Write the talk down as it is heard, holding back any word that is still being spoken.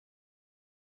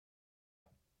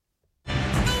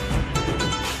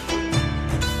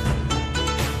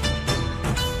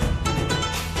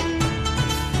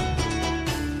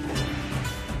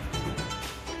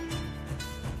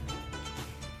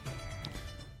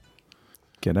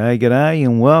G'day,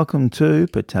 and welcome to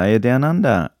Pattaya Down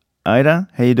Under. Ada,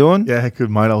 how you doing? Yeah, good,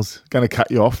 mate. I was going to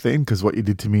cut you off then because what you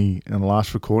did to me in the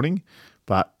last recording,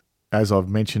 but as I've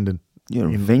mentioned, You're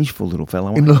a vengeful little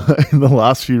fellow. in the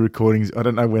last few recordings, I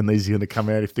don't know when these are going to come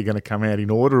out, if they're going to come out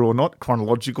in order or not,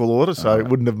 chronological order, so it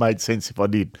wouldn't have made sense if I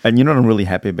did. And you know what I'm really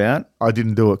happy about? I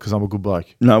didn't do it because I'm a good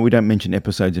bloke. No, we don't mention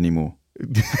episodes anymore.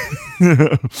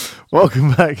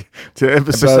 Welcome back to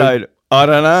episode I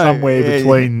don't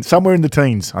know. somewhere in the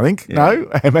teens, I think. Yeah.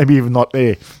 No, maybe even not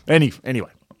there. Anyway,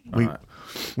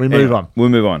 we move on. We'll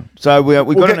move on. So we'll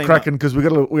get cracking because we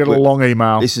got a long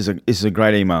email. This is a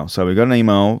great email. So we got an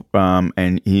email,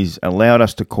 and he's allowed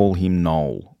us to call him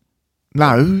Noel.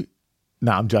 No,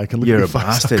 I'm joking. Look You're at a your face.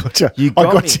 bastard. I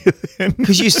got you then.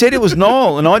 Because you said it was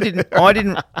Noel, and I didn't.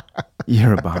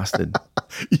 You're a bastard.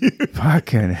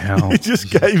 Fucking hell. You just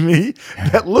gave me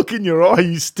that look in your eye.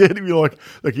 You stared at me like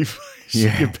you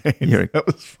shit your pants. That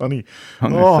was funny.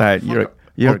 I'm going to say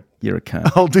it. You're a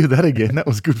cunt. I'll do that again. That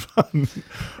was good fun.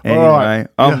 Anyway, all right.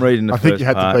 I'm reading the first part. I think you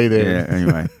had to be there. Yeah,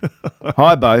 anyway.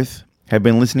 Hi, both. Have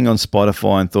been listening on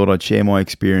Spotify and thought I'd share my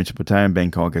experience at Pattaya and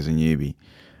Bangkok as a newbie.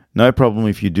 No problem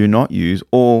if you do not use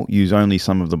or use only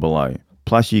some of the below.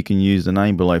 Plus, you can use the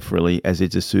name below freely as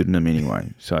it's a pseudonym anyway.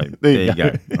 So, there you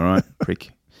go. All right,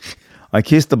 prick. I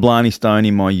kissed the Blarney Stone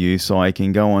in my youth, so I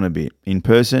can go on a bit. In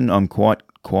person, I'm quite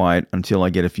quiet until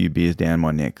I get a few beers down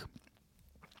my neck.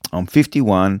 I'm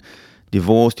 51,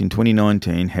 divorced in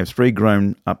 2019, have 3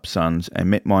 grown-up sons, and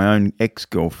met my own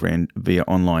ex-girlfriend via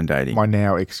online dating. My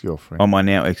now ex-girlfriend. Oh, my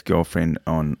now ex-girlfriend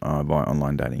via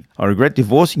online dating. I regret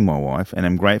divorcing my wife, and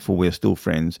am grateful we're still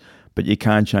friends, but you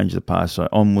can't change the past, so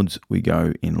onwards we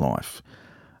go in life.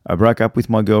 I broke up with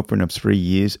my girlfriend of 3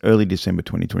 years, early December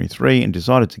 2023, and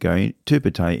decided to go to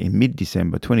Pattaya in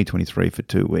mid-December 2023 for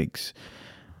 2 weeks,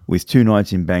 with 2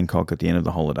 nights in Bangkok at the end of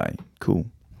the holiday. Cool.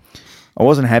 I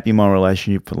wasn't happy in my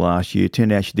relationship for the last year. It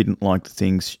turned out she didn't like the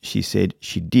things she said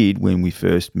she did when we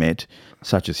first met,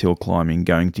 such as hill climbing,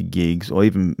 going to gigs, or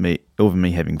even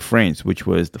me having friends, which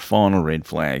was the final red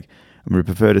flag. And we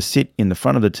prefer to sit in the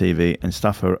front of the TV and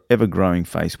stuff her ever-growing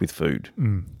face with food.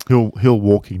 Hill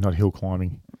walking, not hill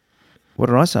climbing. What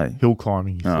did I say? Hill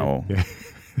climbing. You said. Well. Yeah.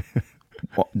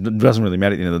 Well, it doesn't really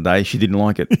matter at the end of the day. She didn't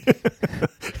like it.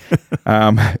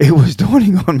 It was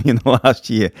dawning on me in the last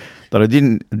year that I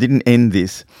didn't end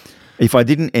this. If I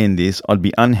didn't end this, I'd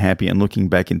be unhappy and looking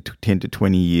back in 10 to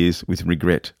 20 years with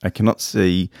regret. I cannot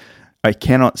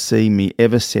see me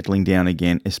ever settling down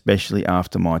again, especially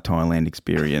after my Thailand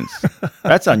experience.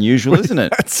 That's unusual, isn't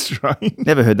it? That's strange.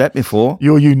 Never heard that before.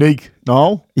 You're unique,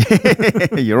 Noel.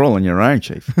 You're all on your own,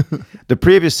 Chief. The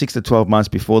previous 6 to 12 months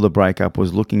before the breakup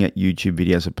was looking at YouTube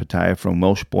videos of Pattaya from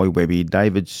Welsh boy Webby,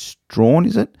 David Strawn,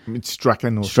 is it? It's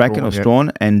Strachan or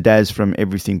Strawn, and Daz from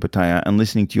Everything Pattaya, and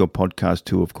listening to your podcast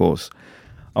too, of course.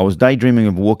 I was daydreaming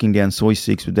of walking down Soi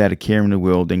 6 without a care in the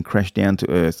world, then crashed down to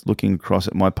earth, looking across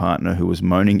at my partner who was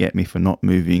moaning at me for not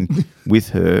moving with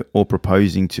her or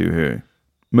proposing to her.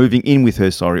 Moving in with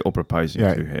her, or proposing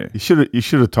to her. You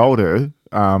should have told her,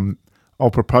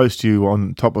 I'll propose to you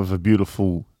on top of a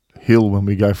beautiful hill when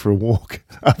we go for a walk.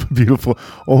 I'll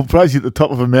propose you at the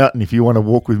top of a mountain if you want to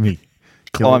walk with me.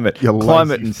 Climb it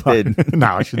instead. No,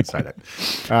 I shouldn't say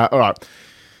that. All right.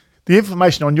 The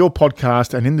information on your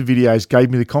podcast and in the videos gave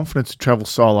me the confidence to travel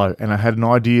solo, and I had an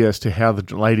idea as to how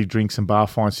the lady drinks and bar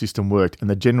fine system worked and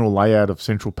the general layout of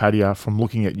Central Pattaya from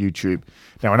looking at YouTube.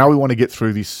 Now, I know we want to get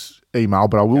through this email,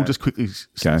 but I will just quickly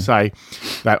say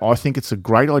that I think it's a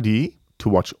great idea to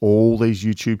watch all these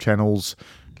YouTube channels.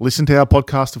 Listen to our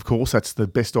podcast, of course. That's the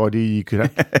best idea you could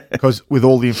have, because with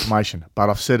all the information.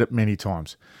 But I've said it many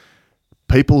times.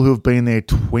 People who have been there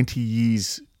 20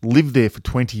 years, lived there for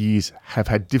 20 years, have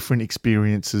had different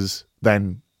experiences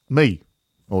than me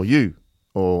or you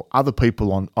or other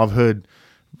people. I've heard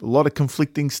a lot of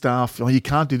conflicting stuff. Oh, you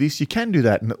can't do this, you can do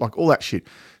that, and like all that shit.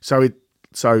 So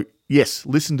yes,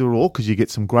 listen to it all because you get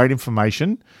some great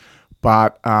information.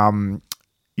 But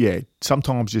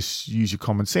sometimes just use your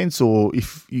common sense. Or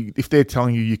if they're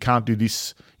telling you can't do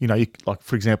this, like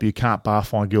for example, you can't bar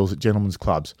fine girls at gentlemen's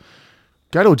clubs.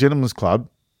 Go to a gentlemen's club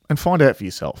and find out for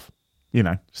yourself.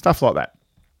 Stuff like that.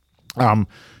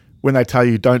 When they tell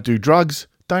you don't do drugs,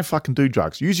 don't fucking do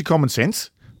drugs. Use your common sense,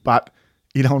 but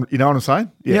you know what I'm saying?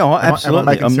 Yeah,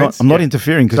 absolutely. I'm not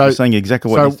interfering because you're saying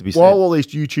exactly what needs to be said. While all these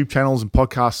YouTube channels and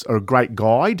podcasts are a great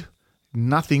guide,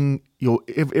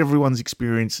 everyone's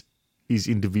experience is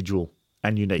individual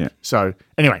and unique. Yeah. So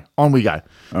anyway, on we go.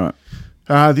 All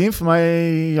right. The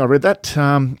information, I read that.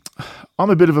 I'm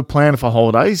a bit of a planner for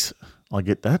holidays. I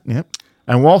get that, yeah.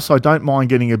 And whilst I don't mind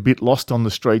getting a bit lost on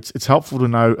the streets, it's helpful to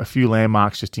know a few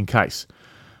landmarks just in case.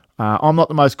 I'm not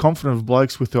the most confident of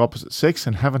blokes with the opposite sex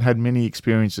and haven't had many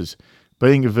experiences.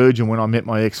 Being a virgin when I met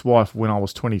my ex-wife when I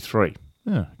was 23.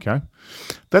 Yeah, okay.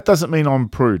 That doesn't mean I'm a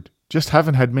prude. Just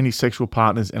haven't had many sexual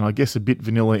partners and I guess a bit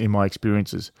vanilla in my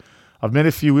experiences. I've met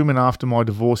a few women after my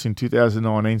divorce in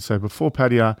 2019, so before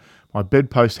Pattaya, my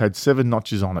bedpost had 7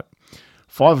 notches on it.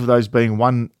 5 of those being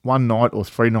one night or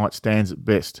 3 night stands at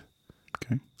best.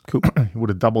 Okay, cool. You would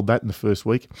have doubled that in the first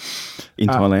week. In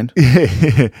Thailand?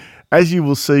 Yeah. As you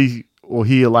will see or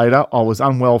hear later, I was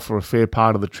unwell for a fair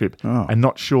part of the trip and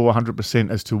not sure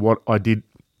 100% as to what I did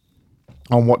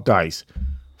on what days.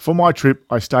 For my trip,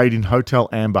 I stayed in Hotel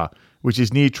Amber, which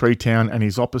is near Treetown and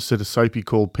is opposite a soapy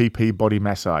called PP Body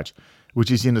Massage,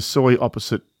 which is in a soy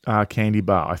opposite Candy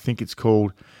Bar, I think it's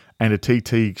called, and a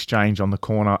TT Exchange on the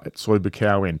corner at Soy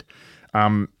Bacau end.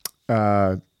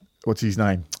 What's his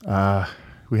name?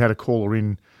 We had a caller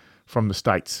in from the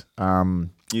States.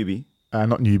 Newbie?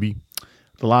 Not Newbie.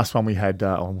 The last one we had,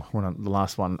 the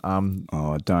last one.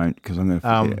 I don't, because I'm going to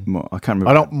forget. I can't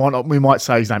remember. We might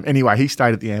say his name. Anyway, he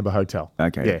stayed at the Amber Hotel.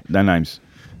 Okay, yeah. No names.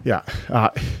 Yeah.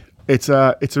 It's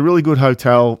a really good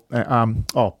hotel.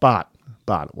 Bart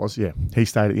it was, yeah. He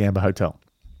stayed at the Amber Hotel.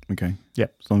 Okay.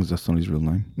 Yep. As long as that's not his real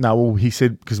name. No, well, he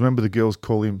said, because remember the girls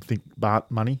call him, Bart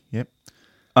Money? Yep.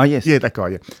 Oh, yes. Yeah, that guy,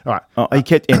 yeah. All right. Oh, he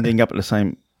kept ending up at the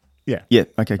same... Yeah. Yeah,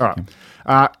 okay. All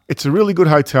right. It's a really good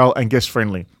hotel and guest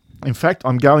friendly. In fact,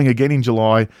 I'm going again in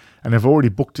July and have already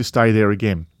booked to stay there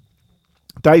again.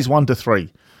 Days 1 to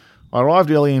 3. I arrived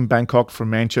early in Bangkok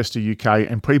from Manchester, UK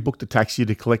and pre-booked a taxi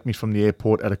to collect me from the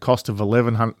airport at a cost of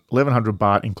 1,100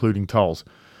 baht, including tolls.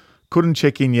 Couldn't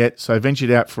check in yet, so I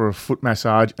ventured out for a foot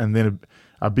massage and then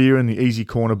a beer in the Easy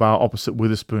Corner bar opposite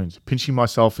Witherspoons, pinching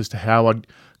myself as to how I'd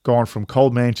gone from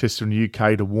cold Manchester in the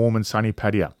UK to warm and sunny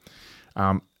Pattaya.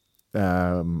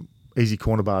 Easy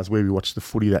Corner Bar is where we watched the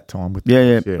footy that time. With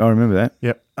yeah, I remember that.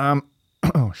 Yep.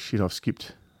 Oh, shit, I've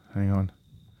skipped. Hang on.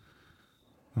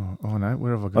 Oh no,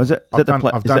 where have I gone?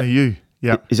 I've done a U.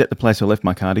 Yeah. Is that the place I left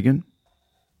my cardigan?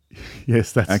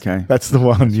 Yes, that's okay. That's the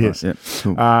one, that's yes. Right. Yep.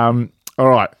 Cool. All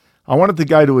right. I wanted to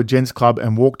go to a gents club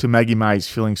and walk to Maggie Mae's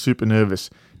feeling super nervous,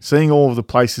 seeing all of the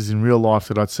places in real life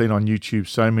that I'd seen on YouTube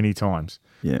so many times.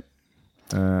 Yeah.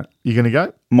 You going to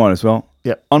go? Might as well.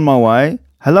 Yep. On my way.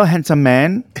 Hello, handsome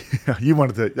man.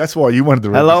 That's why you wanted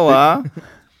to. Hello,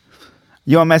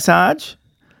 your massage?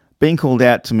 Being called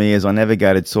out to me as I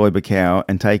navigated Soy Bacau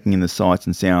and taking in the sights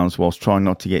and sounds whilst trying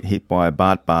not to get hit by a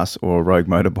BART bus or a rogue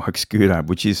motorbike scooter,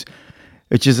 which is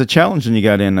a challenge when you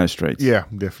go down those streets. Yeah,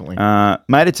 definitely.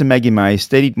 Made it to Maggie Mae,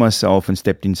 steadied myself and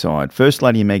stepped inside. First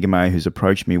lady Maggie Mae who's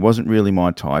approached me wasn't really my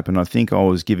type and I think I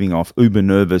was giving off uber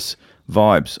nervous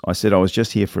vibes. I said I was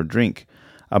just here for a drink.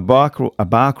 A bar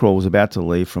crawl was about to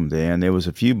leave from there and there was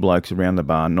a few blokes around the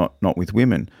bar, not with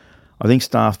women. I think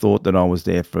staff thought that I was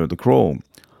there for the crawl.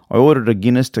 I ordered a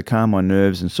Guinness to calm my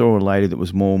nerves and saw a lady that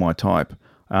was more my type.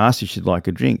 I asked if she'd like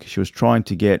a drink. She was trying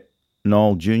to get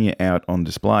Noel Jr. out on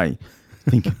display.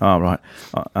 I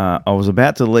was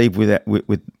about to leave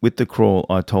with the crawl.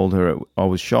 I told her I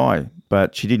was shy,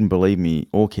 but she didn't believe me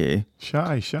or care.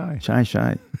 Shy.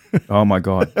 Oh, my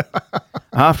God.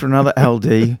 After another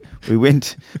LD, we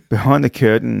went behind the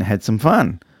curtain and had some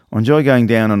fun. I enjoyed going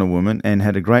down on a woman and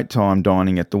had a great time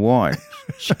dining at the Y.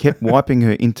 She kept wiping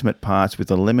her intimate parts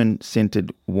with a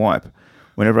lemon-scented wipe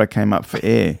whenever I came up for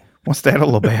air. What's that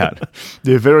all about?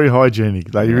 They're very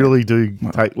hygienic. They really do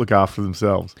look after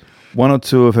themselves. One or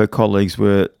two of her colleagues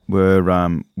were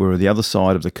the other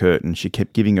side of the curtain. She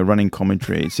kept giving a running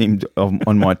commentary, it seemed,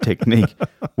 on my technique.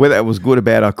 Whether it was good or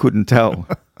bad, I couldn't tell.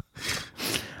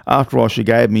 After all, she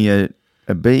gave me a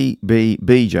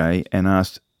BJ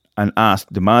and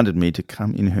demanded me to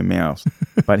come in her mouth.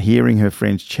 But hearing her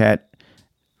friends chat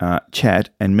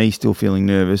and me still feeling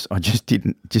nervous, I just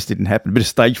didn't happen. A bit of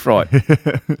stage fright.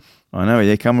 I know where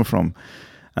they're coming from.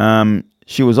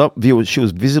 She was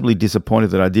visibly disappointed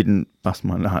that I didn't bust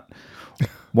my nut.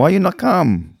 Why you not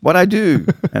come? What I do?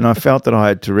 And I felt that I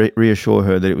had to reassure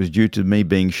her that it was due to me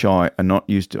being shy and not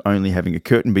used to only having a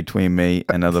curtain between me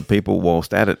and other people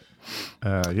whilst at it.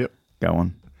 Yep. Go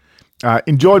on.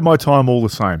 Enjoyed my time all the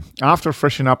same. After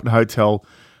freshening up in a hotel,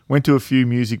 went to a few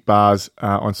music bars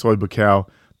on Soy Bacau,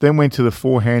 then went to the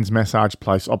Four Hands massage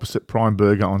place opposite Prime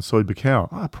Burger on Soy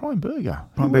Bacau. Prime Burger.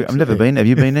 I've never been. Have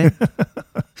you been there?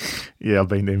 Yeah, I've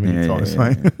been there many times,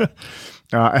 mate.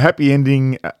 A happy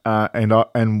ending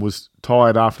and was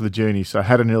tired after the journey, so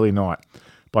had an early night.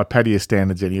 By Pattaya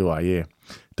standards anyway, yeah.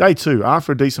 Day 2,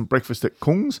 after a decent breakfast at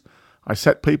Kung's, I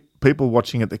sat people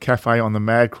watching at the cafe on the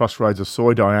mad crossroads of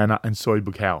Soy Diana and Soy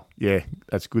Bacau. Yeah,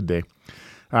 that's good there.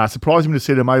 Surprising to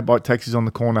see the motorbike taxis on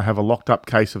the corner have a locked-up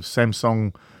case of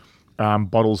Samsung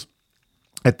bottles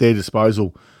at their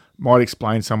disposal might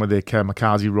explain some of their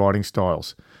kamikaze riding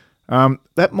styles.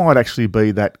 That might actually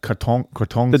be that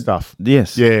Kratong stuff.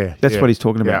 Yes. Yeah. That's what he's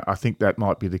talking about. Yeah, I think that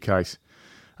might be the case.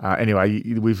 Anyway,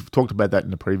 we've talked about that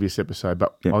in the previous episode,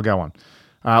 but I'll go on.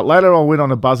 Later, I went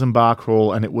on a buzz and bar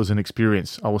crawl, and it was an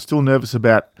experience. I was still nervous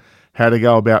about how to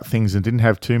go about things and didn't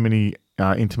have too many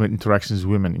intimate interactions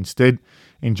with women. Instead,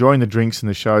 enjoying the drinks and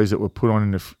the shows that were put on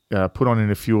in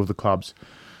a few of the clubs.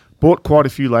 Bought quite a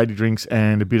few lady drinks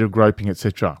and a bit of groping,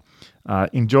 etc.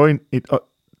 Enjoying it.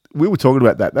 We were talking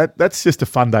about that. That's just a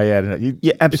fun day out, isn't it?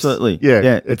 Yeah, absolutely.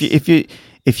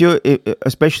 If you're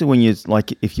especially when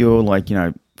if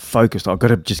you're focused, I've got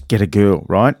to just get a girl,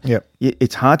 right? Yeah.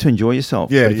 It's hard to enjoy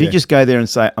yourself. Yeah. But if you just go there and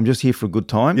say, I'm just here for a good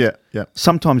time. Yeah.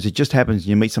 Sometimes it just happens.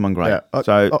 You meet someone great. Yeah.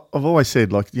 So I've always said,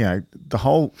 the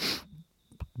whole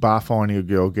bar finding a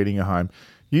girl, getting her home.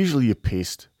 Usually you're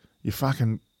pissed.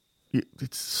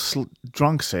 It's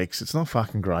drunk sex. It's not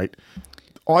fucking great.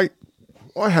 I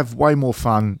have way more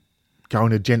fun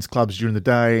going to gents clubs during the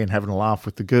day and having a laugh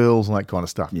with the girls and that kind of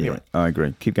stuff. Yeah, anyway. I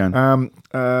agree. Keep going.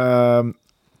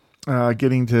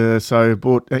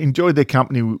 Enjoyed their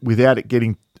company without it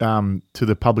getting to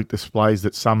the public displays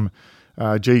that some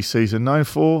GCs are known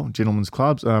for, gentlemen's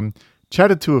clubs.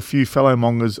 Chatted to a few fellow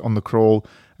mongers on the crawl,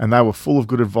 and they were full of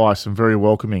good advice and very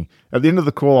welcoming. At the end of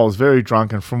the crawl, I was very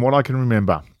drunk, and from what I can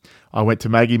remember, I went to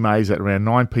Maggie May's at around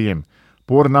 9 p.m.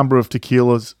 Bought a number of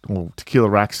tequila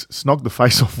racks, snogged the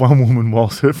face off one woman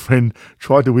whilst her friend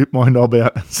tried to whip my knob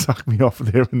out and suck me off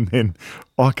there and then.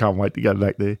 I can't wait to go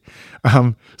back there.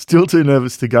 Still too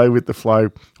nervous to go with the flow.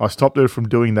 I stopped her from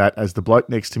doing that as the bloke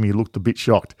next to me looked a bit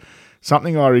shocked.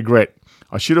 Something I regret.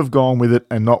 I should have gone with it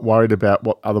and not worried about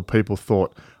what other people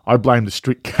thought. I blame the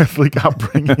strict Catholic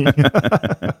upbringing.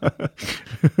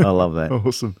 I love that.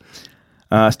 Awesome.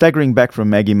 Staggering back from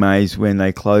Maggie May's when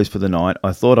they closed for the night,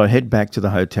 I thought I'd head back to the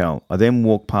hotel. I then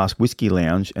walked past Whiskey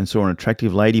Lounge and saw an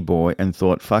attractive lady boy and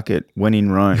thought, fuck it, when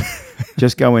in Rome.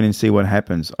 Just go in and see what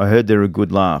happens. I heard they're a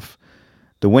good laugh.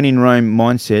 The when in Rome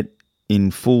mindset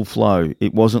in full flow.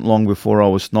 It wasn't long before I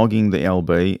was snogging the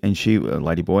LB and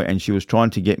lady boy, and she was trying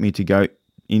to get me to go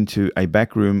into a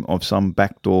back room of some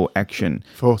backdoor action.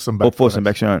 For some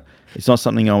backdoor. It's not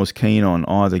something I was keen on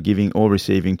either giving or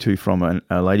receiving to from a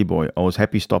ladyboy. I was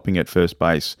happy stopping at first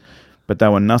base, but they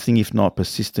were nothing if not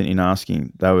persistent in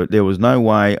asking. There was no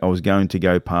way I was going to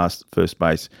go past first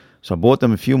base. So I bought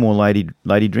them a few more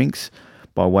lady drinks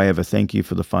by way of a thank you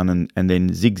for the fun and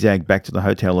then zigzagged back to the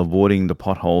hotel, avoiding the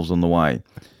potholes on the way.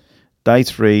 Day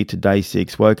 3 to day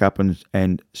 6, woke up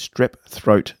and strep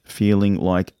throat feeling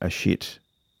like a shit.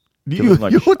 You're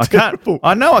terrible.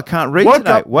 I know I can't read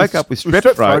today. Woke up with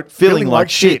strep throat, feeling like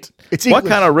shit. It's English. Why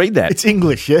can't I read that? It's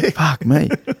English, yeah. Fuck me.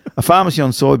 A pharmacy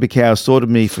on Soy Bacau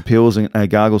sorted me for pills and a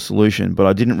gargle solution, but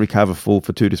I didn't recover full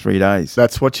for 2 to 3 days.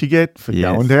 That's what you get for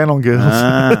going down on girls.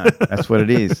 That's what it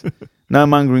is. No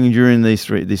mongering during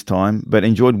this time, but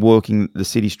enjoyed walking the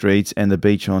city streets and the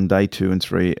beach on day 2 and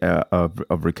 3 of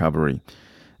recovery.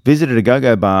 Visited a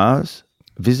go-go bar?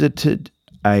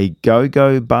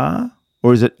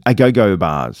 Or is it a go-go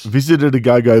bars? Visited a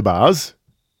go-go bars,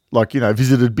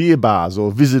 visited beer bars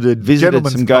or visited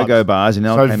gentlemen's some clubs. go-go bars in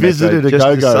So visited a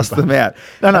go-go to suss bar. them out.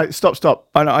 No, stop.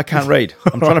 I know, I can't read.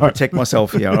 I'm trying to protect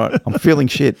myself here. All right? I'm feeling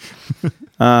shit.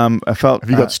 I felt.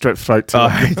 Have you got strep throat too?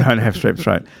 I don't have strep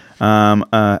throat.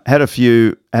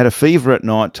 Had a fever at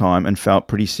night time and felt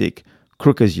pretty sick,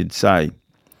 crook as you'd say.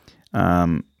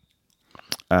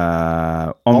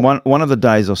 On one of the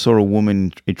days, I saw a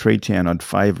woman in Tree Town I'd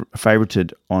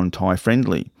favorited on Thai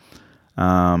Friendly.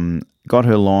 Got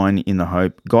her line in the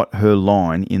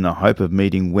hope of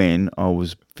meeting when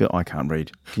I can't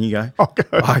read. Can you go?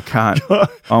 I can't.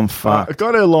 I'm fucked. I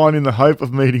got her line in the hope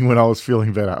of meeting when I was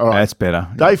feeling better. All right. That's better.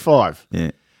 Day 5.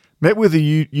 Yeah. Met with a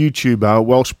YouTuber,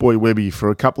 Welsh Boy Webby, for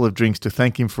a couple of drinks to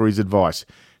thank him for his advice.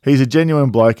 He's a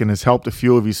genuine bloke and has helped a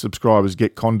few of his subscribers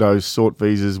get condos, sort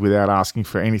visas without asking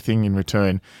for anything in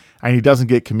return, and he doesn't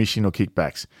get commission or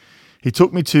kickbacks. He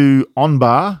took me to On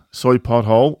Bar, Soy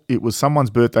Pothole. It was someone's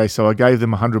birthday, so I gave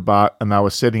them 100 baht and they were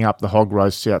setting up the hog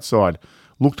roasts outside.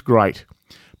 Looked great.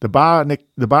 The bar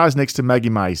is next to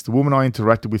Maggie May's, the woman I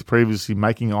interacted with previously,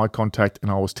 making eye contact, and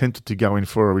I was tempted to go in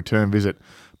for a return visit,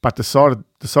 but decided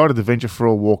to venture for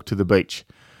a walk to the beach.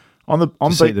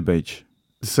 See the beach.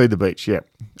 To see the beach, yeah.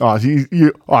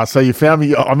 So you found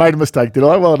me. I made a mistake, did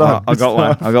I? Well done. I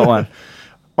got one.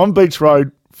 On Beach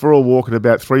Road for a walk at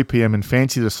about 3 p.m. and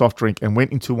fancied a soft drink and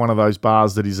went into one of those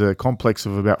bars that is a complex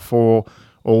of about 4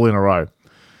 all in a row.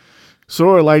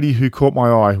 Saw a lady who caught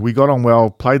my eye. We got on well,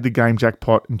 played the game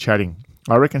jackpot and chatting.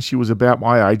 I reckon she was about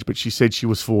my age, but she said she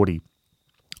was 40.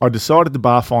 I decided to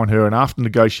bar fine her, and after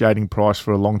negotiating price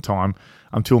for a long time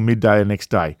until midday the next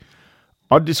day,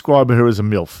 I'd describe her as a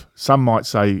MILF. Some might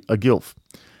say a GILF.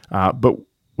 But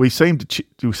we seemed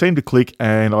to click,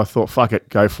 and I thought, fuck it,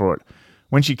 go for it.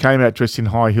 When she came out dressed in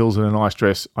high heels and a nice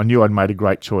dress, I knew I'd made a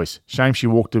great choice. Shame she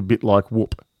walked a bit like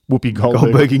Whoopi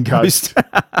Goldberg in Ghost.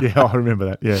 Yeah, I remember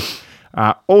that,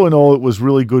 yeah. All in all, it was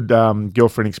really good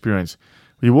girlfriend experience.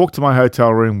 We walked to my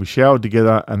hotel room, we showered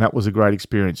together, and that was a great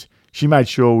experience. She made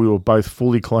sure we were both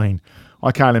fully clean.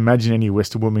 I can't imagine any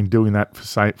Western woman doing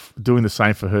the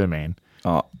same for her, man.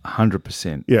 Oh,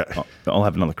 100%. Yeah. I'll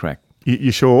have another crack.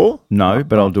 You sure? No,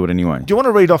 but I'll do it anyway. Do you want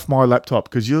to read off my laptop?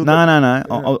 Because you. No.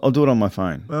 I'll do it on my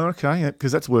phone. Oh, okay, yeah,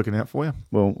 because that's working out for you.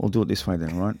 Well, I'll do it this way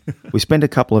then, right? We spent a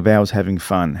couple of hours having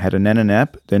fun, had a nana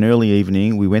nap, then early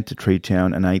evening we went to Tree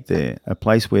Town and ate there, a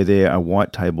place where there are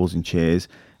white tables and chairs,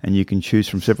 and you can choose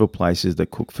from several places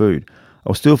that cook food. I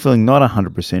was still feeling not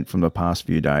 100% from the past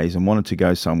few days and wanted to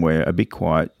go somewhere a bit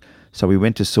quiet, so we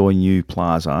went to Soy New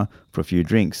Plaza for a few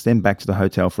drinks, then back to the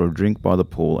hotel for a drink by the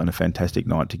pool and a fantastic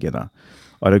night together.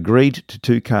 I'd agreed to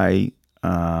 2K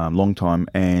long time,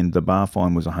 and the bar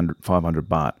fine was 500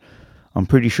 baht. I'm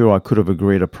pretty sure I could have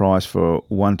agreed a price for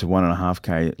 1 to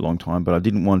 1.5K long time, but I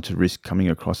didn't want to risk coming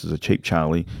across as a cheap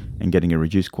Charlie and getting a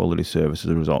reduced quality service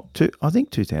as a result. I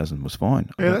think 2,000 was fine.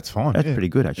 Yeah, that's fine. That's pretty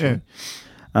good, actually.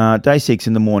 Yeah. Day 6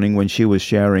 in the morning, when she was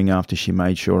showering after she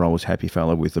made sure I was happy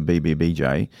fella with the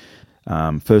BBBJ.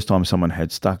 First time someone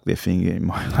had stuck their finger in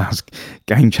my last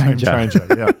game changer.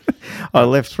 Yeah. I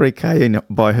left 3K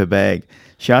by her bag.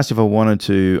 She asked if I wanted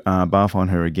to bar fine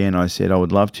her again. I said I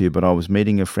would love to, but I was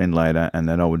meeting a friend later and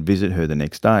that I would visit her the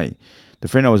next day. The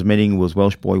friend I was meeting was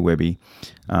Welsh boy Webby.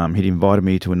 He'd invited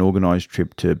me to an organised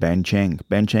trip to Ban Chang.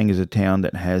 Ban Chang is a town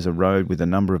that has a road with a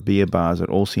number of beer bars that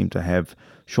all seem to have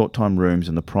short-time rooms,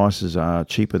 and the prices are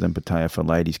cheaper than Pattaya for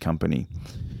ladies' company.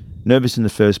 Nervous in the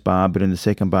first bar, but in the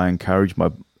second bar, encouraged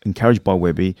by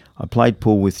Webby, I played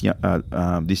pool with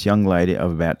this young lady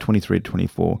of about 23 to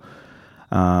 24.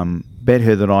 Bet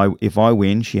her that if I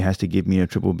win, she has to give me a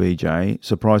triple BJ.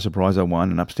 Surprise, surprise, I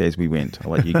won, and upstairs we went.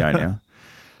 I'll let you go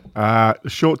now. The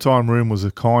short time room was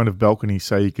a kind of balcony,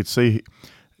 so you could see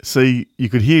you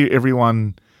could hear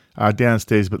everyone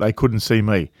downstairs, but they couldn't see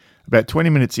me. About 20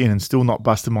 minutes in and still not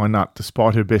busted my nut,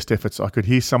 despite her best efforts, I could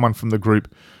hear someone from the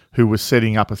group who was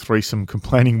setting up a threesome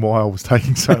complaining why I was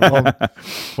taking so long.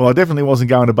 Well, I definitely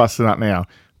wasn't going to bust a nut now.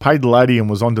 Paid the lady and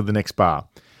was on to the next bar.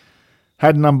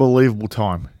 Had an unbelievable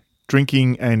time.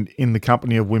 Drinking and in the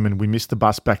company of women, we missed the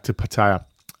bus back to Pattaya,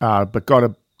 but got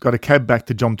a cab back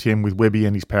to Jomtien with Webby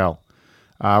and his pal.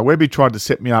 Webby tried to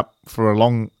set me up for a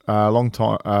long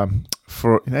time.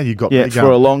 For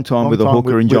a long time with a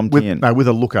hooker in Jomtien. With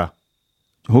a looker.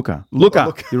 Hooker.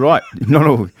 Looker. You're right. Not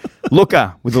a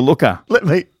looker with a looker. Let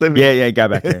me. Yeah, go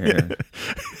back there. Yeah.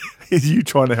 Is you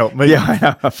trying to help me? Yeah, I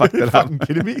know. I fucked it up. Fucking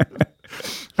kidding me?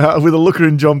 With a looker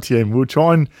in Jomtien. We were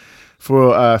trying for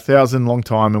 1,000 long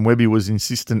time, and Webby was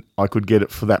insistent I could get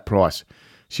it for that price.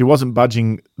 She wasn't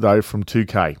budging, though, from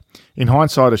 2K. In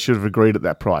hindsight, I should have agreed at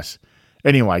that price.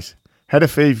 Anyways, had a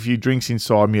fair few drinks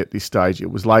inside me at this stage.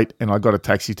 It was late, and I got a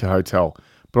taxi to hotel.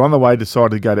 But on the way,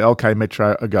 decided to go to LK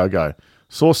Metro a go-go.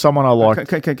 Saw someone I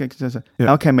liked. Okay.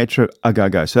 Yeah. LK Metro a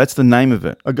go-go. So that's the name of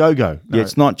it. A go-go. No. Yeah,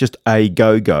 it's not just a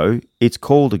go-go. It's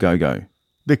called a go-go.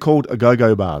 They're called a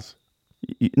go-go bars.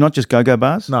 Not just go-go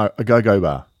bars? No, a go-go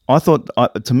bar. I thought,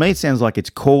 to me, it sounds like it's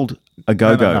called a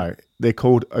go-go. No. They're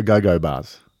called a go-go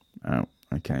bars. Oh,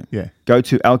 okay. Yeah. Go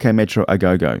to LK Metro a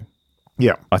go-go.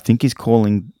 Yeah. I think he's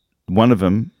calling one of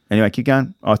them. Anyway, keep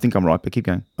going. I think I'm right, but keep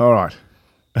going. All right.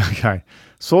 Okay.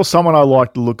 Saw someone I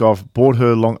liked the look of, bought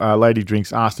her lady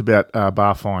drinks, asked about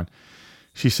bar fine.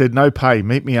 She said, no pay,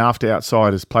 meet me after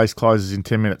outside as place closes in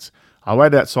 10 minutes. I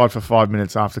waited outside for 5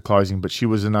 minutes after closing, but she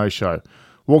was a no-show.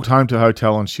 Walked home to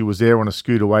hotel and she was there on a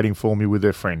scooter waiting for me with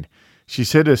her friend. She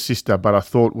said her sister, but I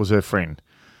thought was her friend.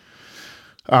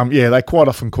 They quite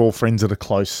often call friends that are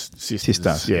close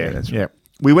sisters. Yeah, that's right. Yeah.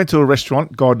 We went to a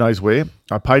restaurant, God knows where.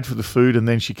 I paid for the food and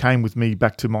then she came with me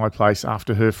back to my place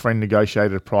after her friend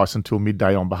negotiated a price until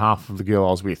midday on behalf of the girl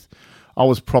I was with. I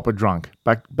was proper drunk.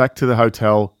 Back to the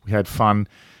hotel, we had fun,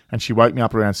 and she woke me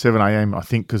up around 7 a.m, I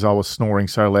think, because I was snoring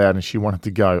so loud and she wanted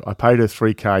to go. I paid her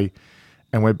 3K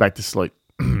and went back to sleep.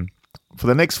 For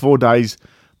the next 4 days,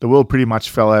 the world pretty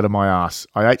much fell out of my ass.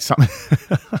 I ate something.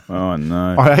 Oh,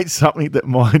 no. I ate something that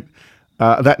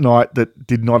night that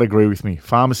did not agree with me.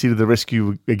 Pharmacy to the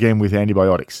rescue again with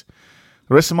antibiotics.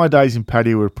 The rest of my days in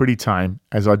Pattaya were pretty tame,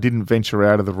 as I didn't venture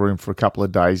out of the room for a couple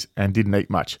of days and didn't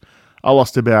eat much. I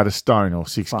lost about a stone or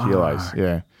 6 kilos.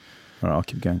 Yeah. All right, I'll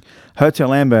keep going.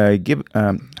 Hotel Amber, give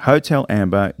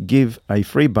a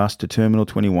free bus to Terminal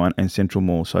 21 and Central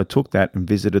Mall. So I took that and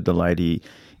visited the lady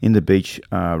in the Beach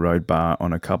Road bar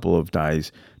on a couple of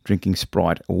days, drinking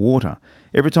Sprite or water.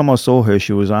 Every time I saw her,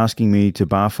 she was asking me to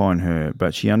bar fine her,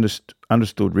 but she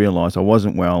realised I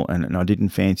wasn't well and I didn't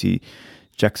fancy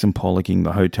Jackson Pollocking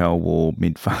the hotel wall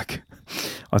mid-fuck.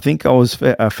 I think I was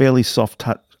a fairly soft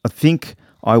touch. I think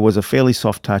I was a fairly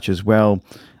soft touch as well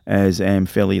as am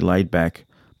fairly laid back.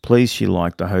 Please, she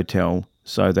liked the hotel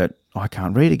so that I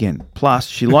can't read again. Plus,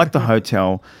 she liked the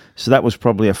hotel, so that was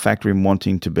probably a factor in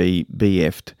wanting to be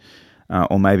BF'd.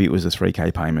 Or maybe it was a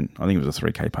 3K payment. I think it was a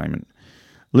 3K payment.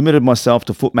 Limited myself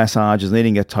to foot massages and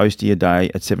eating a toasty a day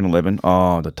at 7-Eleven.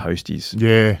 Oh, the toasties.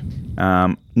 Yeah.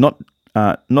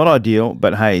 Not ideal,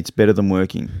 but hey, it's better than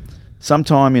working.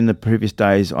 Sometime in the previous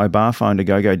days, I bar phoned a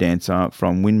go-go dancer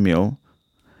from Windmill,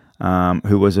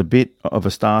 who was a bit of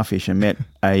a starfish and met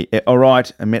a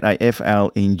FL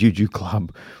in Juju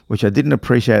Club, which I didn't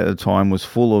appreciate at the time, was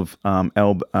full of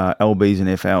LBs and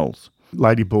FLs.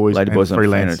 Ladyboys and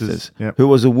freelancers. Yep. Who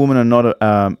was a woman and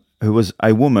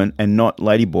not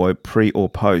ladyboy pre or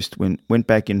post. Went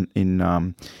back in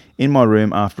my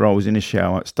room after I was in a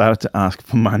shower, started to ask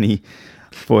for money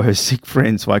for her sick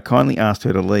friend, so I kindly asked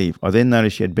her to leave. I then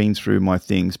noticed she had been through my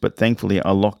things, but thankfully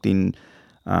I locked in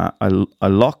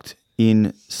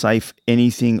safe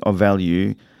anything of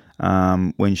value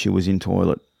when she was in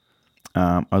toilet.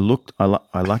 A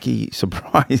lucky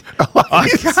surprise. I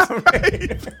can't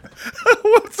read.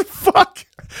 What the fuck?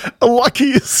 A lucky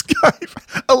escape.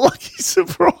 A lucky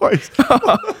surprise.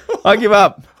 I give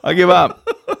up. I'm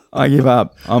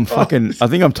fucking. I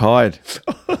think I'm tired.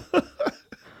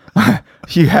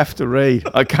 You have to read.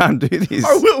 I can't do this.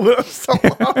 I will when I stop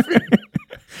laughing.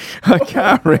 I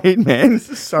can't read, man.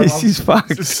 This is fucked.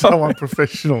 This is so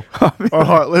unprofessional. All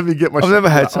right, let me get my. I've never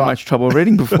had so much trouble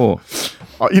reading before.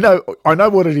 I know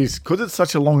what it is because it's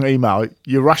such a long email.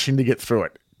 You're rushing to get through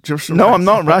it. Just relax. No, I'm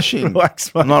not rushing.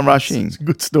 Relax, mate. I'm not rushing. It's a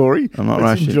good story. I'm not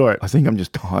rushing. Enjoy it. I think I'm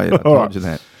just tired. I told you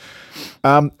that.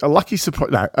 A lucky surprise.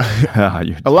 No,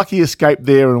 a lucky escape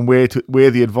there, and where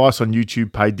the advice on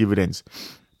YouTube paid dividends.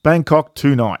 Bangkok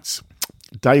 2 nights.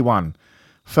 Day 1.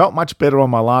 Felt much better on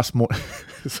my last morning.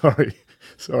 Sorry.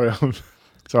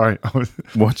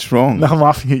 What's wrong? No, I'm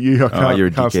laughing at you. I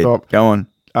can't stop. Go on.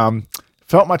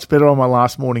 Felt much better on my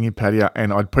last morning in Pattaya,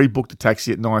 and I'd pre-booked a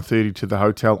taxi at 9:30 to the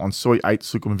hotel on Soi 8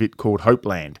 Sukhumvit called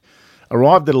Hopeland.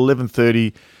 Arrived at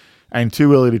 11:30 and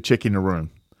too early to check in the room.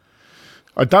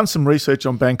 I'd done some research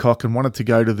on Bangkok and wanted to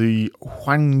go to the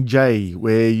Huang Jai,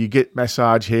 where you get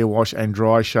massage, hair wash and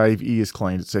dry shave, ears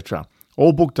cleaned, etc.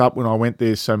 All booked up when I went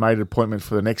there, so made an appointment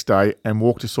for the next day and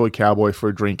walked to Soy Cowboy for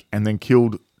a drink and then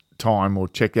killed time or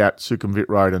check out Sukhumvit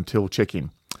Road until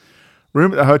check-in.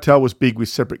 Room at the hotel was big with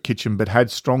separate kitchen but had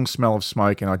strong smell of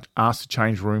smoke, and I asked to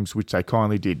change rooms, which they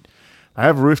kindly did. They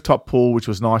have a rooftop pool, which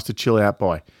was nice to chill out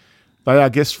by. They are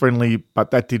guest-friendly,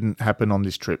 but that didn't happen on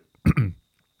this trip.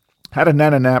 Had a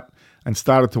nana nap and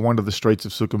started to wander the streets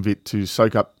of Sukhumvit to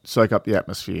soak up the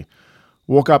atmosphere.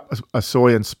 Walk up a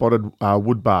soy and spotted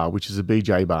Wood Bar, which is a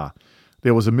BJ bar.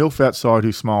 There was a MILF outside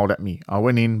who smiled at me. I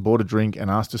went in, bought a drink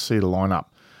and asked to see the lineup.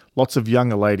 Lots of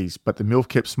younger ladies, but the MILF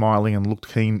kept smiling and looked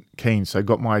keen, so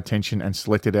got my attention and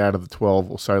selected out of the 12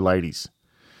 or so ladies.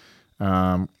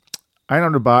 800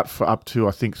 baht for up to,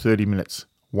 I think, 30 minutes.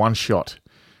 One shot.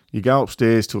 You go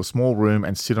upstairs to a small room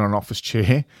and sit on an office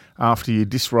chair. After you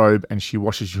disrobe and she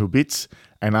washes your bits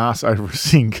and ass over a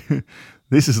sink.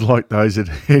 This is like those at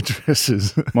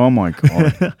hairdressers. Oh my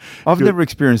God. I've never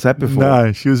experienced that before.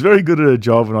 No, she was very good at her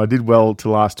job and I did well to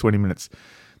last 20 minutes.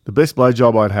 The best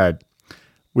blowjob I'd had,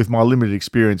 with my limited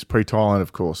experience pre-Thailand,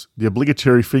 of course. The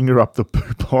obligatory finger up the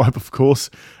poo pipe, of course,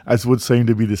 as would seem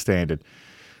to be the standard.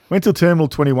 Went to Terminal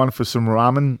 21 for some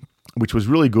ramen, which was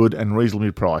really good and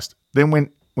reasonably priced. Then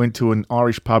went to an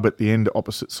Irish pub at the end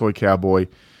opposite Soy Cowboy.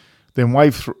 Then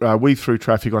weaved through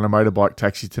traffic on a motorbike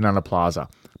taxi to Nana Plaza.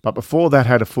 But before that,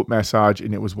 had a foot massage,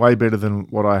 and it was way better than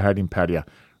what I had in Pattaya.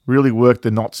 Really worked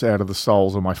the knots out of the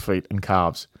soles of my feet and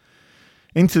calves.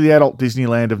 Into the adult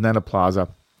Disneyland of Nana Plaza.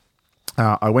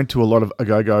 I went to a lot of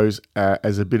Agogos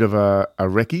as a bit of a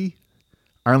recce,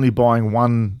 only buying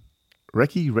one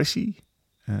recce?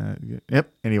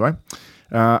 Anyway.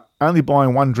 Only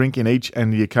buying one drink in each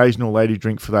and the occasional lady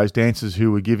drink for those dancers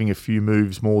who were giving a few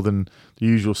moves more than the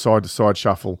usual side-to-side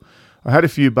shuffle. I had a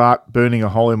few baht burning a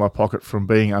hole in my pocket from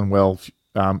being unwell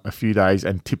a few days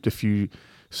and tipped a few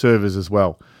servers as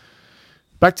well.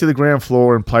 Back to the ground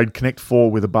floor and played Connect 4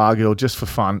 with a bar girl just for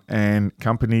fun and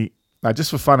company,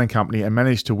 and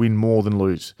managed to win more than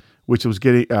lose, which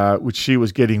she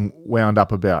was getting wound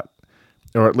up about.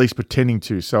 or at least pretending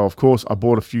to. So, of course, I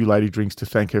bought a few lady drinks to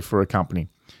thank her for her company.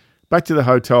 Back to the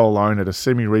hotel alone at a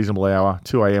semi-reasonable hour,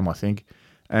 2 a.m. I think,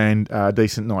 and a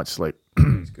decent night's sleep.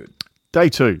 That's good. Day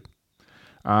 2.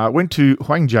 Went to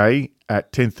Huangjie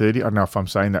at 10:30. I don't know if I'm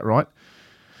saying that right.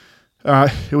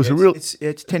 It was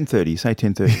It's 10:30. Say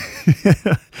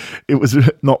 10:30. It was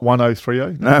not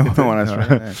 1030. No,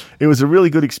 1030. No. It was a really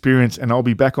good experience, and I'll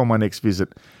be back on my next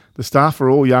visit. The staff were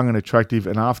all young and attractive,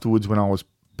 and afterwards, when I was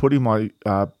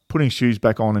putting shoes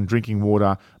back on and drinking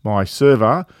water, my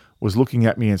server was looking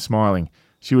at me and smiling.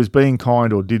 She was being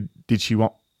kind, or did she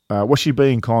want? Was she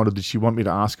being kind, or did she want me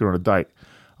to ask her on a date?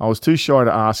 I was too shy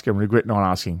to ask and regret not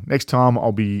asking. Next time,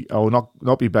 I'll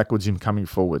not be backwards in coming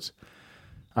forwards.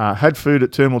 Had food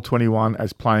at Terminal 21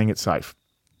 as playing it safe.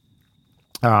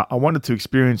 I wanted to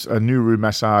experience a Nuru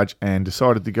massage and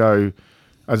decided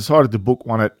to book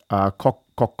one at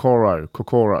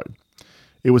Kokoro.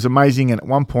 It was amazing, and at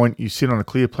one point you sit on a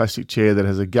clear plastic chair that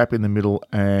has a gap in the middle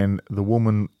and the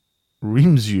woman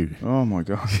rims you. Oh, my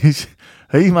God.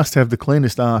 He must have the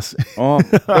cleanest ass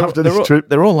After this trip.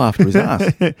 They're all after his ass.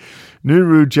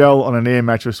 Nuru gel on an air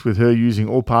mattress with her using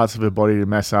all parts of her body to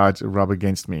massage and rub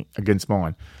against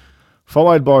mine.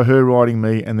 Followed by her riding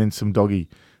me and then some doggy.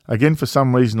 Again, for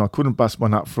some reason, I couldn't bust my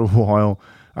nut for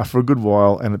a good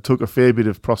while, and it took a fair bit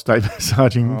of prostate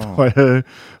massaging by her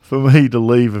for me to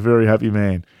leave a very happy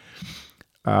man.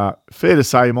 Fair to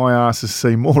say, my ass has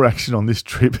seen more action on this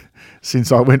trip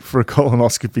since I went for a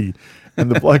colonoscopy,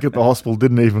 and the bloke at the hospital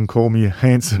didn't even call me a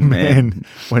handsome man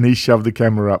when he shoved the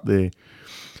camera up there.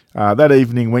 That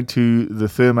evening, went to the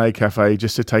Therme Cafe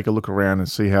just to take a look around and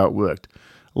see how it worked.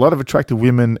 A lot of attractive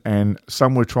women, and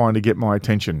some were trying to get my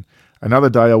attention.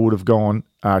 Another day I would have gone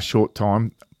short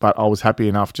time, but I was happy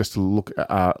enough just to look,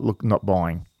 not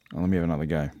buying. Let me have another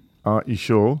go. You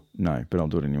sure? No, but I'll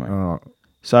do it anyway. All right.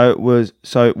 So it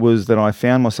was that I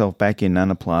found myself back in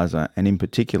Nana Plaza, and in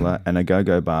particular an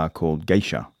a-go-go bar called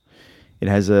Geisha. It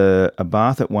has a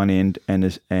bath at one end and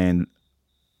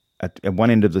at one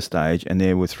end of the stage, and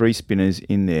there were 3 spinners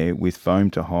in there with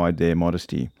foam to hide their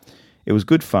modesty. It was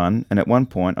good fun, and at one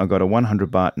point I got a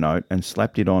 100 baht note and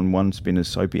slapped it on one spinner's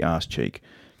soapy ass cheek,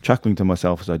 chuckling to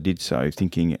myself as I did so,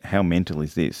 thinking, how mental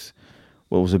is this?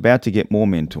 Well, it was about to get more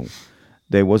mental.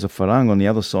 There was a Farang on the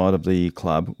other side of the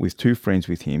club with 2 friends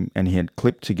with him, and he had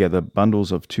clipped together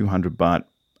bundles of 200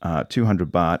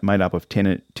 baht made up of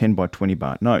 10 by 20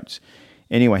 baht notes.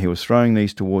 Anyway, he was throwing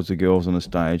these towards the girls on the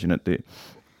stage and at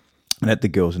the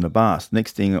girls in the bath.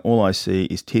 Next thing, all I see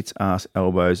is tits, ass,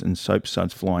 elbows, and soap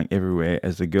suds flying everywhere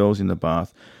as the girls in the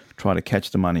bath try to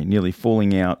catch the money, nearly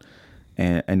falling out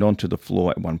and onto the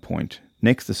floor at one point.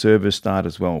 Next, the servers start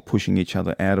as well, pushing each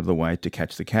other out of the way to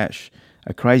catch the cash.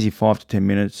 A crazy 5 to 10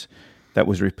 minutes that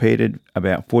was repeated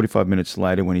about 45 minutes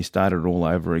later when he started it all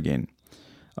over again.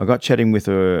 I got chatting with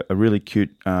a really cute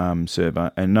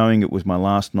server, and knowing it was my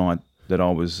last night that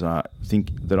I was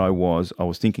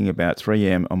thinking about 3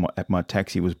 a.m. at my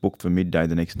taxi was booked for midday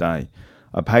the next day.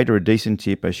 I paid her a decent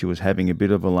tip as she was having a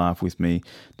bit of a laugh with me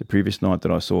the previous night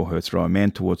that I saw her throw a man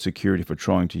towards security for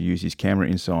trying to use his camera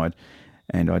inside,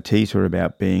 and I teased her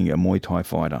about being a Muay Thai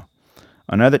fighter.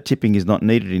 I know that tipping is not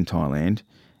needed in Thailand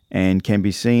and can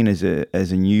be seen as a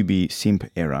newbie simp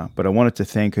error, but I wanted to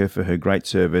thank her for her great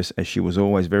service, as she was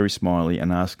always very smiley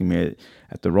and asking me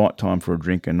at the right time for a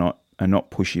drink and not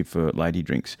pushy for lady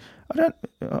drinks. I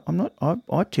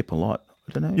tip a lot.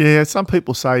 I don't know. Yeah, some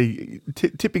people say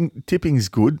tipping is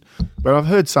good, but I've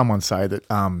heard someone say that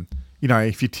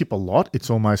if you tip a lot, it's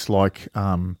almost like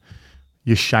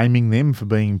you're shaming them for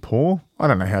being poor. I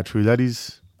don't know how true that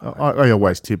is. I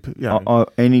always tip.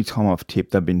 Any time I've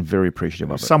tipped, they've been very appreciative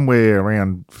of it. Somewhere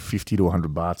around 50 to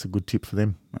 100 baht's a good tip for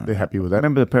them. Right. They're happy with that.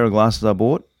 Remember the pair of glasses I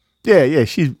bought? Yeah.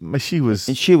 She was.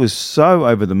 And she was so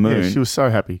over the moon. Yeah, she was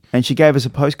so happy. And she gave us a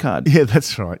postcard. Yeah,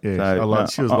 that's right. Yeah, So,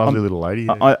 she was a lovely little lady.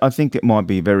 Yeah. I think it might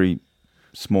be very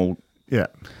small. Yeah.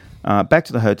 Back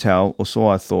to the hotel, or so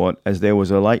I thought, as there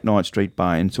was a late night street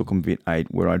bar in Sukhumvit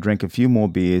 8 where I drank a few more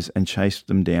beers and chased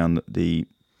them down the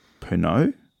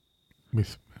Pernod.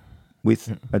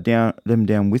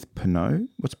 Down with Pernod.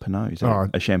 What's Pernod? Is that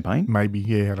a champagne? Maybe,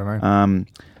 yeah, I don't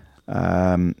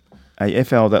know. A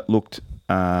FL that looked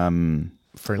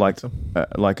Freelancer.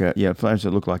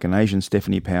 that looked like an Asian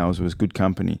Stephanie Powers was good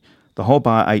company. The whole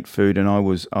bar ate food, and I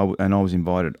was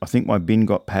invited. I think my bin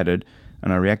got padded,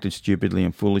 and I reacted stupidly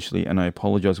and foolishly, and I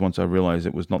apologised once I realised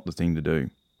it was not the thing to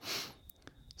do.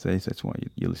 So that's why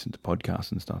you listen to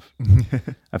podcasts and stuff.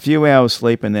 A few hours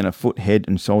sleep and then a foot, head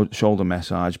and shoulder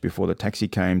massage before the taxi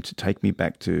came to take me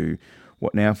back to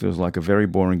what now feels like a very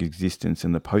boring existence,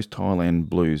 and the post-Thailand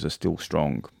blues are still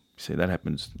strong. See, that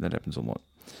happens a lot.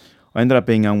 I ended up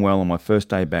being unwell on my first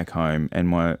day back home, and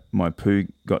my poo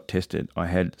got tested. I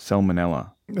had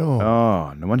salmonella.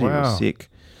 Oh, no wonder he was sick.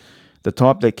 The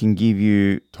type that can give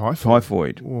you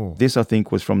typhoid. Oh. This, I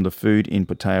think, was from the food in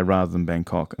Pattaya rather than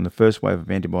Bangkok, and the first wave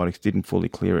of antibiotics didn't fully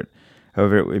clear it.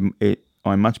 However,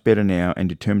 I'm much better now and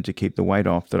determined to keep the weight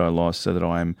off that I lost so that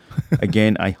I am,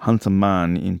 again, a hunter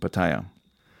man in Pattaya.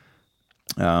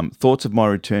 Thoughts of my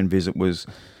return visit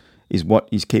is what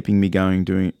is keeping me going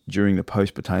during the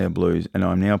post-Pattaya blues, and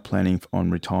I'm now planning on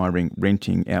retiring,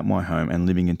 renting out my home and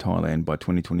living in Thailand by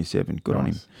 2027. Good on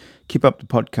him. Keep up the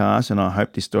podcast, and I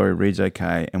hope this story reads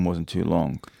okay and wasn't too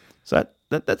long. So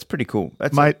that's pretty cool.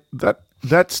 Mate,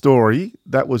 that story,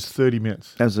 that was 30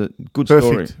 minutes. That was a good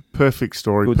story. Perfect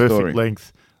story, good perfect story.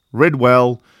 Length. Read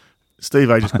well.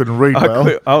 Stevo just couldn't read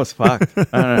well. I was fucked. I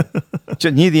don't know.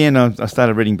 Just near the end, I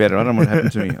started reading better. I don't know what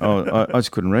happened to me. I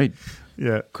just couldn't read.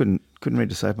 Yeah. Couldn't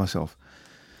read to save myself.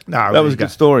 No, that was a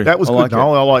good story. That was good. Like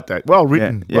I like that. Well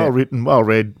written, yeah. well written, well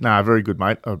read. No, very good,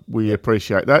 mate. We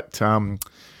appreciate that.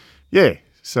 Yeah.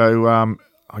 So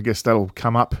I guess that'll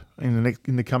come up in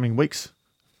the coming weeks.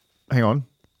 Hang on.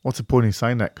 What's the point in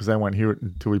saying that? Because they won't hear it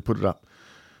until we put it up.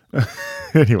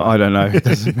 Anyway, I don't know. It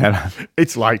doesn't matter.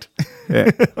 It's late.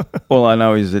 Yeah. All I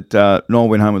know is that Noel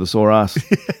went home with a sore ass.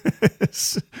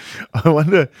 Yes. I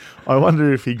wonder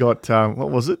if he got what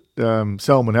was it?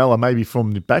 Salmonella, maybe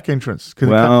from the back entrance.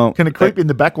 Can it creep in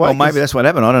the back way? Well, maybe that's what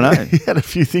happened. I don't know. He had a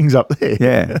few things up there.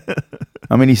 Yeah.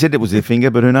 I mean, he said it was their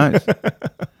finger, but who knows?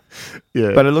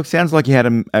 Yeah. But it sounds like you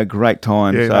had a great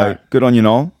time. Yeah, so good on you,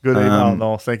 Noel. Good email,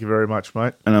 Noel. Thank you very much,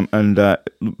 mate.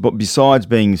 But besides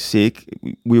being sick,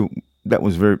 that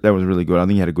was really good. I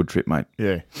think you had a good trip, mate.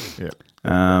 Yeah.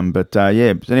 But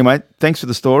anyway, thanks for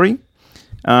the story.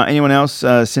 Anyone else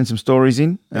send some stories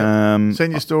in?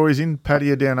 Send your stories in,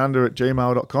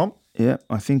 pattayadownunder@gmail.com. Yeah,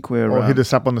 I think we're... Or hit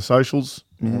us up on the socials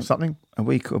or something. Have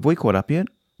we caught up yet?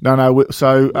 No.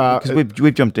 Because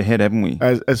we've jumped ahead, haven't we?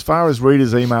 As far as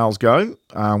readers' emails go,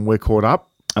 we're caught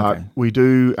up. Okay. We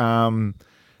do...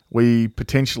 we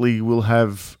potentially will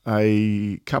have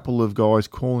a couple of guys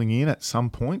calling in at some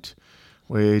point.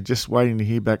 We're just waiting to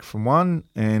hear back from one,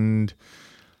 and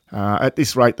at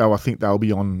this rate, though, I think they'll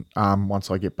be on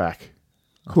once I get back.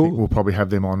 Cool. I think we'll probably have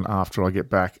them on after I get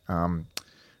back.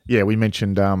 We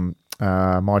mentioned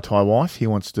my Thai wife. He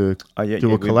wants to do a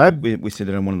collab. We said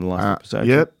it on one of the last episodes.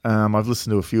 Yep. I've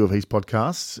listened to a few of his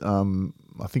podcasts.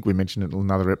 I think we mentioned it in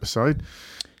another episode.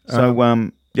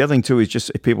 So the other thing too is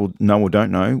just if people know or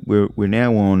don't know, we're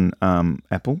now on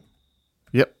Apple.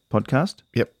 Yep. Podcast.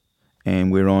 Yep.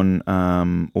 And we're on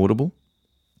Audible.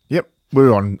 Yep.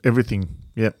 We're on everything.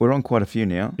 Yep. We're on quite a few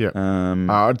now. Yeah.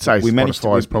 I'd say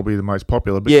Spotify is probably the most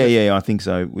popular. But I think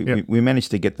so. We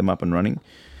managed to get them up and running.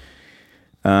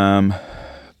 So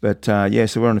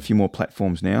we're on a few more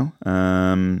platforms now.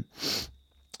 And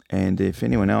if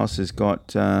anyone else has got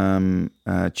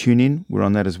TuneIn, we're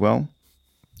on that as well.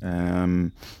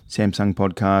 Samsung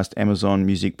Podcast, Amazon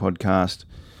Music Podcast,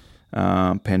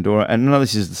 Pandora. And none of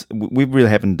this is, we really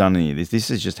haven't done any of this. This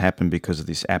has just happened because of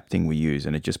this app thing we use,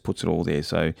 and it just puts it all there.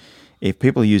 So if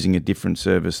people are using a different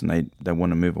service and they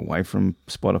want to move away from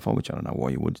Spotify, which I don't know why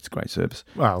you would, it's a great service.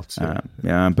 Well, there's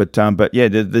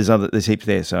heaps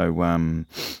there. So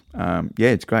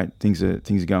it's great. Things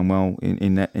are going well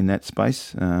in that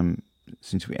space.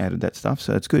 Since we added that stuff,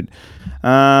 so it's good.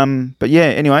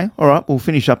 Anyway, all right, we'll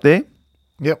finish up there.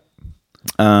 Yep.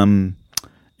 Anything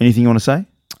you want to say?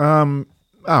 I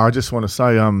just want to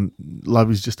say,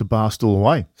 love is just a bar stool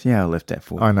away. See how I left that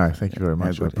for? I know. Thank you very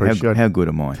much. I appreciate it. How good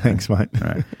am I? Thanks, mate.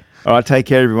 All right. Take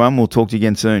care, everyone. We'll talk to you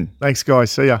again soon. Thanks,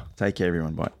 guys. See ya. Take care,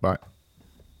 everyone. Bye. Bye.